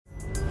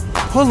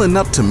Pulling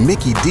up to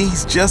Mickey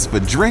D's just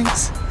for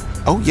drinks?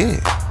 Oh yeah,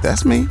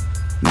 that's me.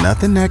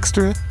 Nothing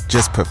extra,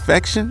 just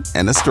perfection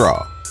and a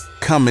straw.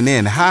 Coming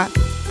in hot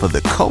for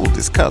the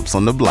coldest cups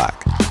on the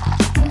block.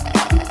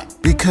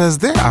 Because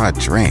there are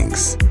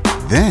drinks.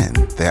 Then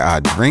there are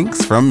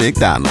drinks from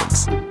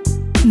McDonald's.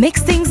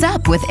 Mix things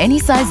up with any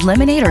size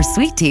lemonade or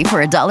sweet tea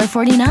for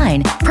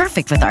 $1.49.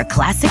 Perfect with our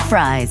classic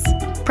fries.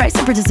 Price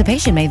and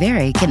participation may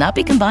vary. Cannot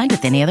be combined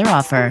with any other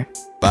offer.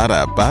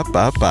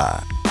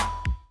 Ba-da-ba-ba-ba.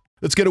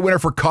 Let's get a winner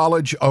for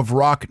College of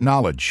Rock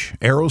Knowledge.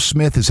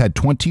 Aerosmith has had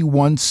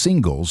 21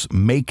 singles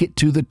make it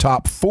to the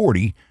top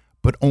 40,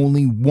 but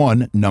only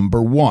one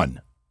number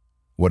one.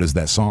 What is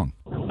that song?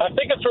 I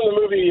think it's from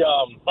the movie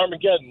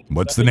Armageddon.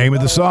 What's the name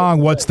of the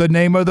song? What's the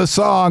name of the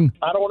song?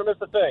 I don't want to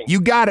miss a thing. You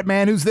got it,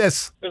 man. Who's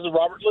this? This is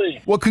Robert Lee.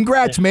 Well,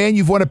 congrats, man.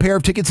 You've won a pair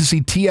of tickets to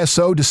see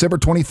TSO December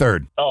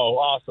 23rd. Oh,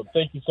 awesome.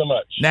 Thank you so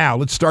much. Now,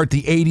 let's start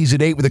the 80s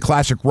at 8 with a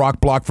classic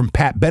rock block from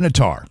Pat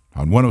Benatar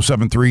on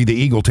 107.3 The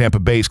Eagle Tampa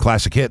Bay's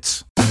Classic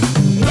Hits.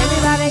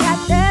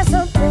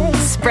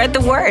 Spread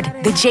the word.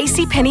 The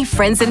JCPenney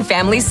Friends and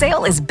Family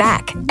Sale is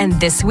back. And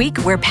this week,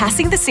 we're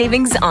passing the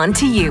savings on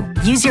to you.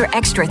 Use your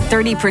extra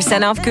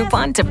 30% off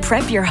coupon to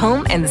prep your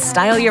home and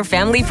style your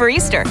family for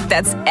Easter.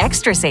 That's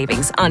extra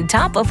savings on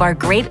top of our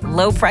great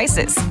low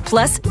prices.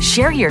 Plus,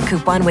 share your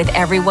coupon with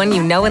everyone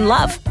you know and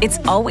love. It's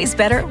always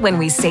better when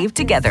we save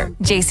together.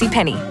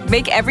 JCPenney.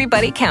 Make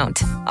everybody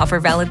count.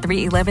 Offer valid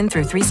 3/11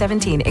 through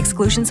 3/17.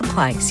 Exclusions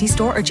apply. See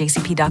store or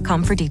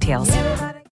jcp.com for details.